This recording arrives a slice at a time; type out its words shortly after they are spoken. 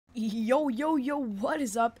Yo, yo, yo, what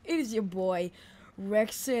is up? It is your boy,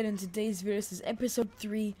 Rexit, and today's video is episode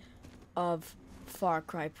 3 of Far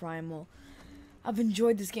Cry Primal. I've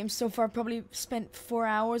enjoyed this game so far, probably spent 4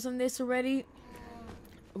 hours on this already.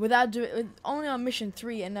 Only on mission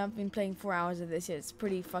 3, and I've been playing 4 hours of this. Yeah, it's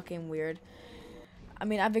pretty fucking weird. I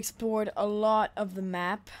mean, I've explored a lot of the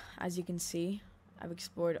map, as you can see. I've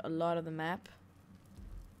explored a lot of the map.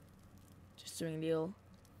 Just doing a little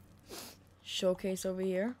showcase over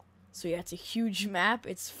here. So yeah, it's a huge map.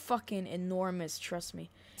 It's fucking enormous, trust me.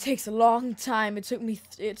 It takes a long time. It took me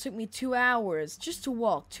 2 hours just to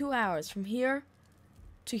walk. 2 hours from here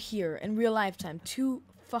to here in real life time. 2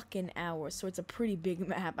 fucking hours. So it's a pretty big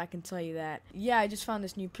map, I can tell you that. Yeah, I just found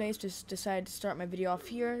this new place. Just decided to start my video off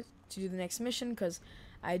here to do the next mission because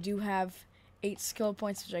I do have 8 skill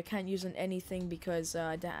points which I can't use on anything because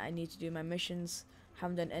I need to do my missions.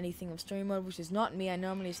 Haven't done anything of story mode, which is not me. I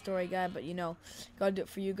normally a story guy, but you know, gotta do it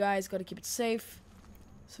for you guys. Gotta keep it safe.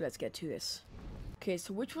 So let's get to this. Okay,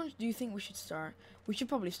 so which one do you think we should start? We should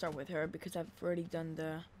probably start with her because I've already done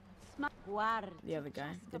the other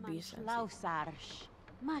guy, the beast.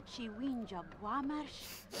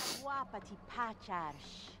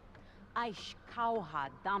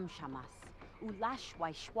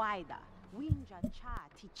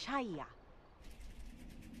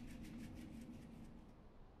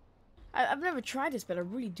 I've never tried this, but I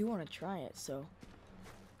really do want to try it. So,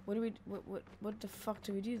 what the fuck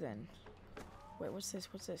do we do then? Wait, what's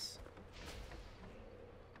this? What's this?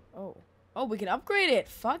 Oh, we can upgrade it.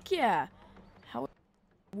 Fuck yeah! How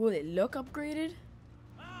will it look upgraded?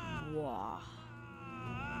 Wow.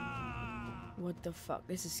 What the fuck?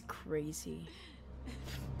 This is crazy.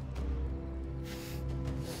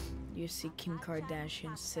 You see Kim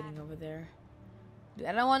Kardashian sitting over there. Dude,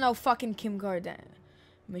 I don't want no fucking Kim Kardashian.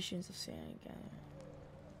 Missions of saying again.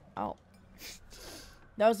 Oh.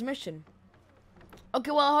 That was the mission.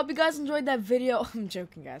 Okay, well, I hope you guys enjoyed that video. I'm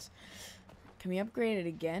joking, guys. Can we upgrade it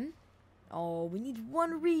again? Oh, we need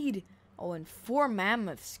 1 reed. Oh, and 4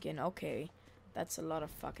 mammoth skin. Okay. That's a lot of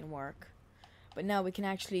fucking work. But now we can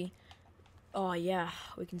actually... Oh, yeah.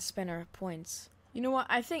 We can spend our points. You know what?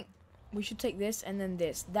 I think we should take this and then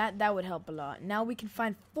this. That would help a lot. Now we can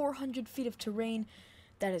find 400 feet of terrain.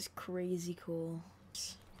 That is crazy cool.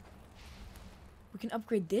 We can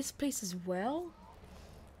upgrade this place as well?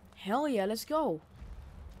 Hell yeah, let's go.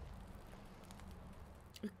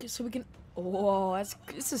 Okay, so we can... Oh,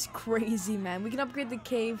 this is crazy, man. We can upgrade the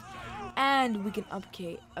cave and we can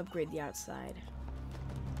upgrade the outside.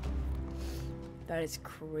 That is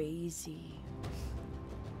crazy.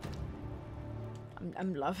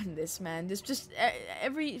 I'm loving this, man. This just...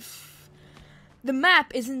 The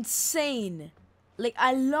map is insane. Like,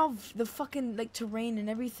 I love the fucking, like, terrain and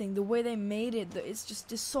everything. The way they made it. It's just,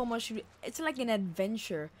 there's so much. It's like an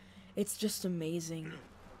adventure. It's just amazing.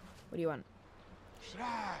 What do you want?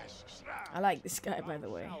 I like this guy, by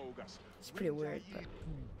the way. It's pretty weird, but...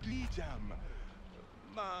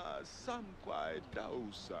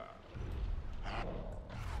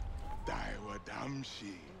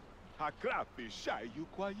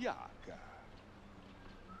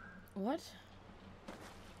 What?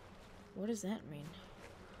 What does that mean?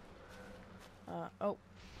 Oh.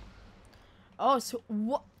 Oh, so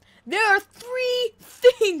what? There are 3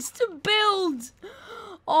 things to build!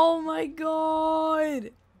 Oh my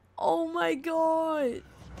god! Oh my god!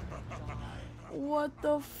 What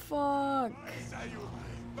the fuck?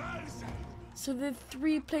 So there are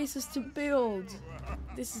 3 places to build.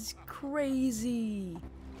 This is crazy.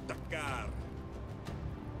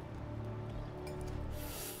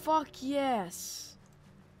 Fuck yes.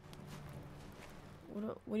 What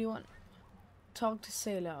do you want? Talk to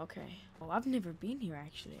Sailor, okay. Oh, I've never been here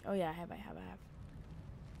actually. Oh yeah, I have.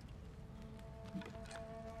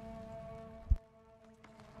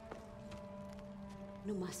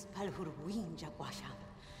 Numas palhur winja guasham.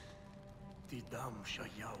 Tidam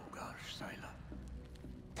shayaugar Sailor.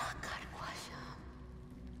 Takar guasham.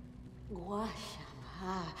 Guasham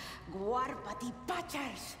ha guarpati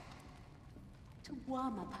pachars.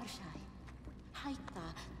 Tuwama parshai. Haita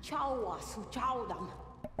chawa su chawdam.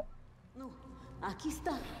 No, aquí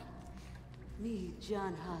está. Mi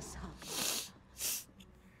jan has ha.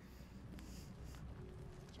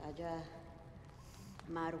 Chaja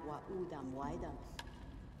marwa udam waidam.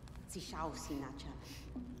 Si shao sinacham.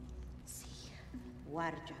 Si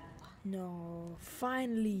warja. No,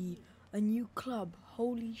 finally a new club.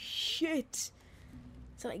 Holy shit! Is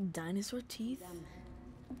that like dinosaur teeth?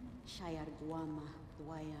 Shayar guama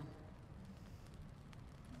guayam.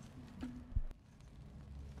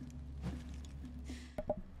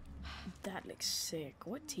 That looks sick.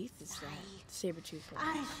 What teeth is that? Saber tooth.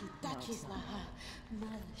 Arshi touches laha.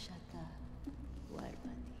 Malashata.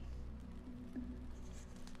 Warbati.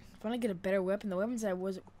 If I want to get a better weapon, the weapons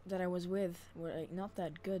that I was with were like not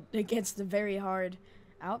that good against the very hard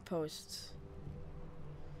outposts.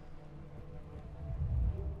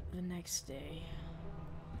 The next day.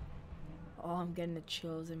 Oh, I'm getting the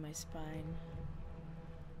chills in my spine.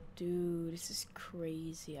 Dude, this is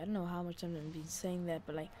crazy. I don't know how much I've been saying that,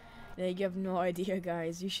 but like you have no idea,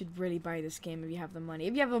 guys. You should really buy this game if you have the money.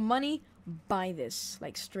 If you have the money, buy this,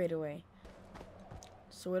 like, straight away.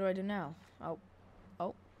 So what do I do now? Oh.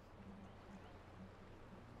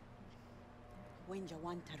 Wenja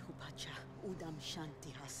wantar hupacha udam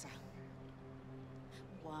shanti hasa.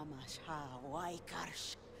 Wamash ha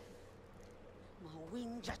waikarsh. Ma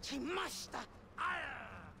winja chimashta.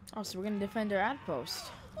 Oh, so we're gonna defend our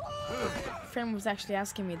outpost. Friend was actually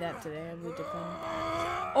asking me that today. I would defend.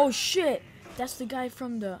 Oh shit! That's the guy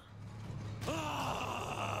from the.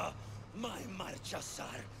 My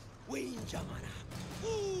marchasar, winjamana,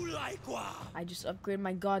 I just upgraded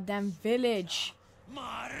my goddamn village.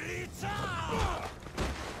 Maritza!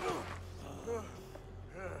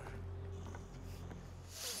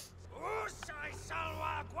 Usai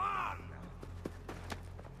salwa guan!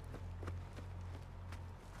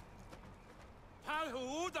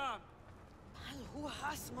 Palhudan! Palhu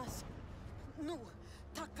hasmas. Nu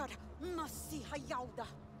takar masi hayauda.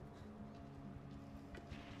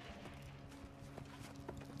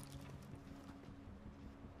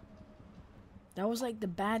 That was like the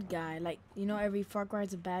bad guy. Like, you know, every Far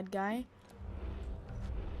Cry's a bad guy.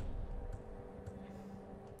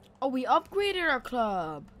 Oh, we upgraded our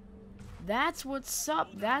club. That's what's up.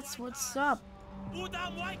 That's what's up.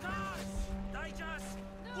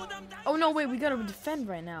 Oh, no, wait. We gotta defend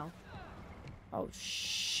right now. Oh,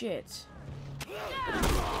 shit.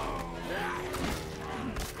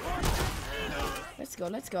 Let's go.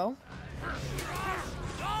 Let's go.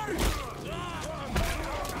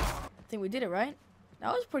 I think we did it, right?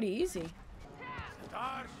 That was pretty easy.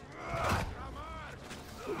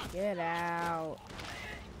 Get out.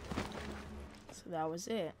 So that was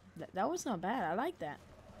it. That was not bad. I like that.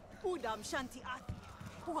 Udam shanti at.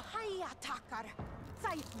 Huhaya takar.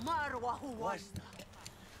 Sai marwa huwasta.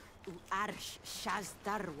 U arsh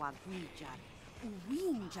shazdarwa gujar.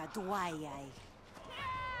 Uwinja duayai.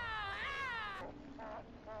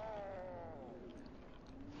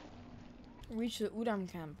 Reach the Udam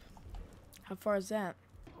camp. How far is that?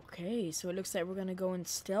 Okay, so it looks like we're gonna go in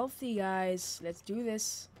stealthy, guys. Let's do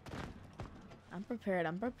this. I'm prepared.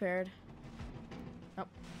 I'm prepared. Oh.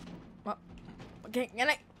 Oh. Okay, can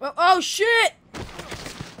I? Oh, shit!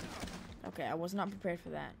 Okay, I was not prepared for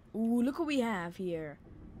that. Ooh, look what we have here.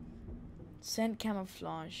 Scent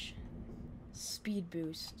camouflage. Speed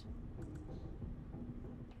boost.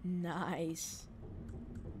 Nice.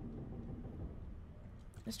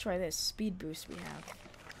 Let's try this. Speed boost we have.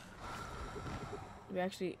 We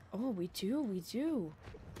actually... Oh, we do.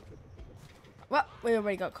 Well, we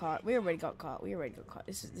already got caught. We already got caught.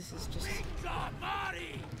 This is just...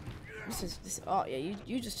 This. Oh, yeah,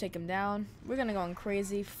 you just take him down. We're gonna go on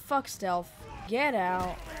crazy. Fuck stealth. Get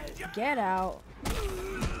out. Get out.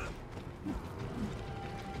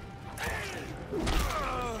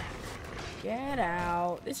 Get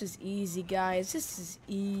out. This is easy, guys. This is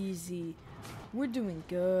easy. We're doing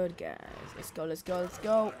good, guys. Let's go, let's go, let's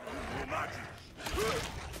go.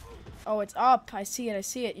 Oh, it's up. I see it, I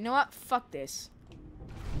see it. You know what? Fuck this.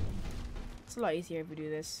 It's a lot easier if we do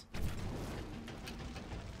this.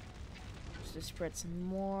 Just to spread some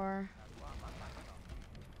more.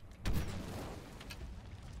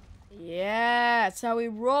 Yeah, that's how we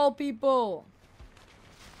roll, people.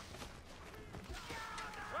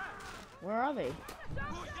 Where are they?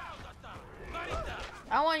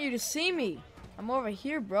 I want you to see me. I'm over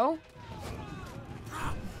here, bro.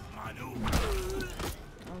 Oh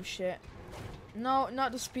shit. No,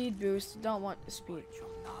 not the speed boost. Don't want the speed.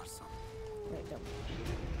 Wait, don't.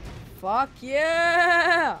 Fuck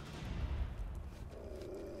yeah!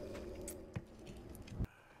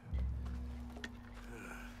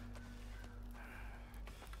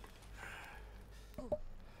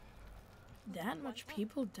 That much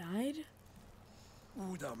people died?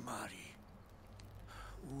 Udamari.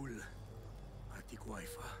 Ul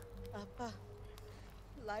Atiguaifa. Apa.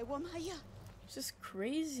 Laiwam haya. It's just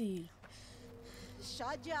crazy.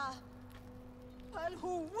 Shaja.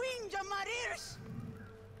 Palhu winja marirs.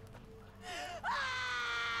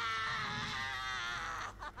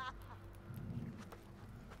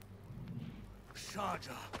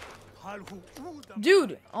 Shaja. Halhu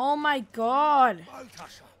Dude, oh my god.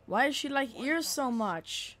 Baltasha. Why does she like ears so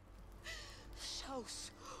much?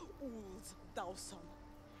 house, Ulls Dawson.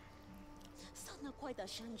 Sana quite a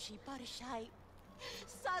shanshi parishai.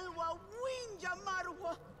 Salwa winja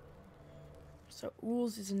marwa. So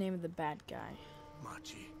Ulls is the name of the bad guy.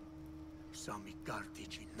 Machi. Sami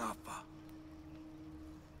kartici nafa.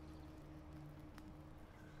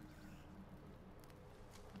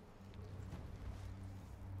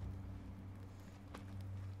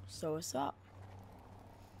 So what's up?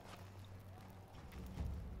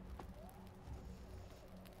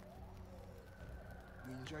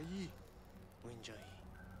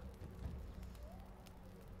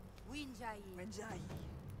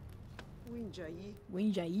 Winjai.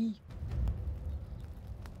 Winjai.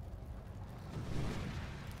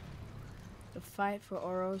 The fight for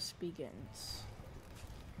Oros begins.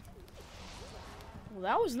 Well,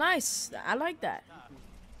 that was nice. I like that.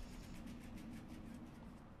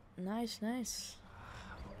 Nice, nice.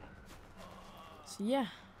 So yeah.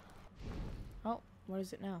 Oh, what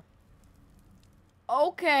is it now?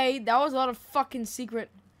 Okay, that was a lot of fucking secret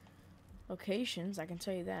locations, I can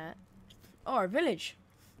tell you that. Oh, our village.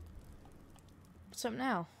 What's up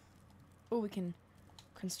now? Oh, we can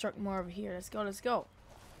construct more over here. Let's go, let's go.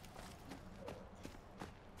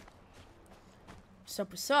 What's up,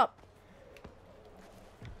 what's up?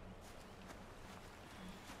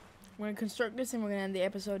 We're gonna construct this and we're gonna end the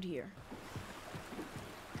episode here.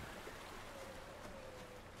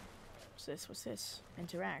 What's this? What's this?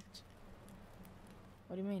 Interact.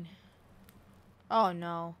 What do you mean? Oh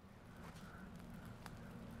no.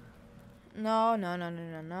 No, no, no, no,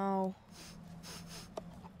 no, no.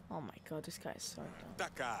 Oh my god, this guy is so dumb.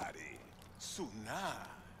 Takari, Suna,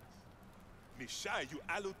 Mishayu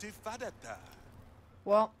aluti fadata.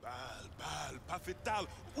 Well, Bal pafetal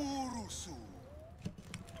urusu.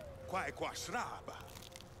 Kwai kwashraba.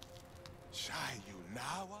 Shayu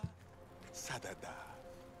nawa sadada.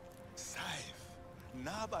 Saif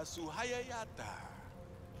naba suhayayata.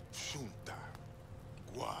 Shunta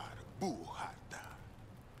guar buhata.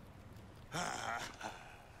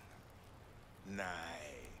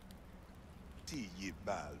 Nai tiyi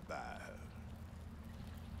balbal.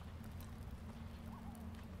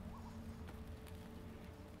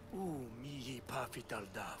 Mihi pafital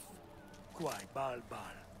daf. Quai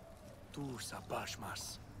balbal. Tu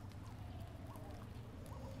sabashmas.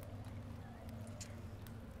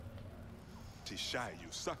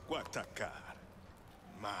 Tishayu sakwatakar.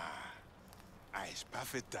 Ma ais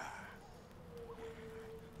pafeta.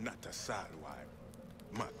 Natasalwa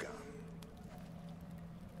magam.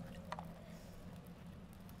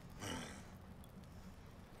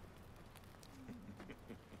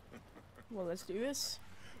 well, let's do this.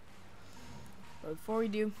 But before we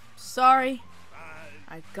do, sorry,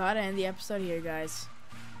 I gotta end the episode here, guys.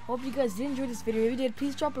 Hope you guys did enjoy this video. If you did,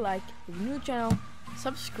 please drop a like. If you're new to the channel,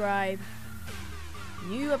 subscribe.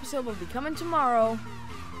 New episode will be coming tomorrow.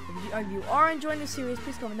 If you are enjoying the series,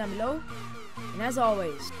 please comment down below. And as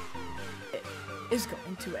always, it is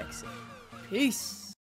going to Rexit. Peace.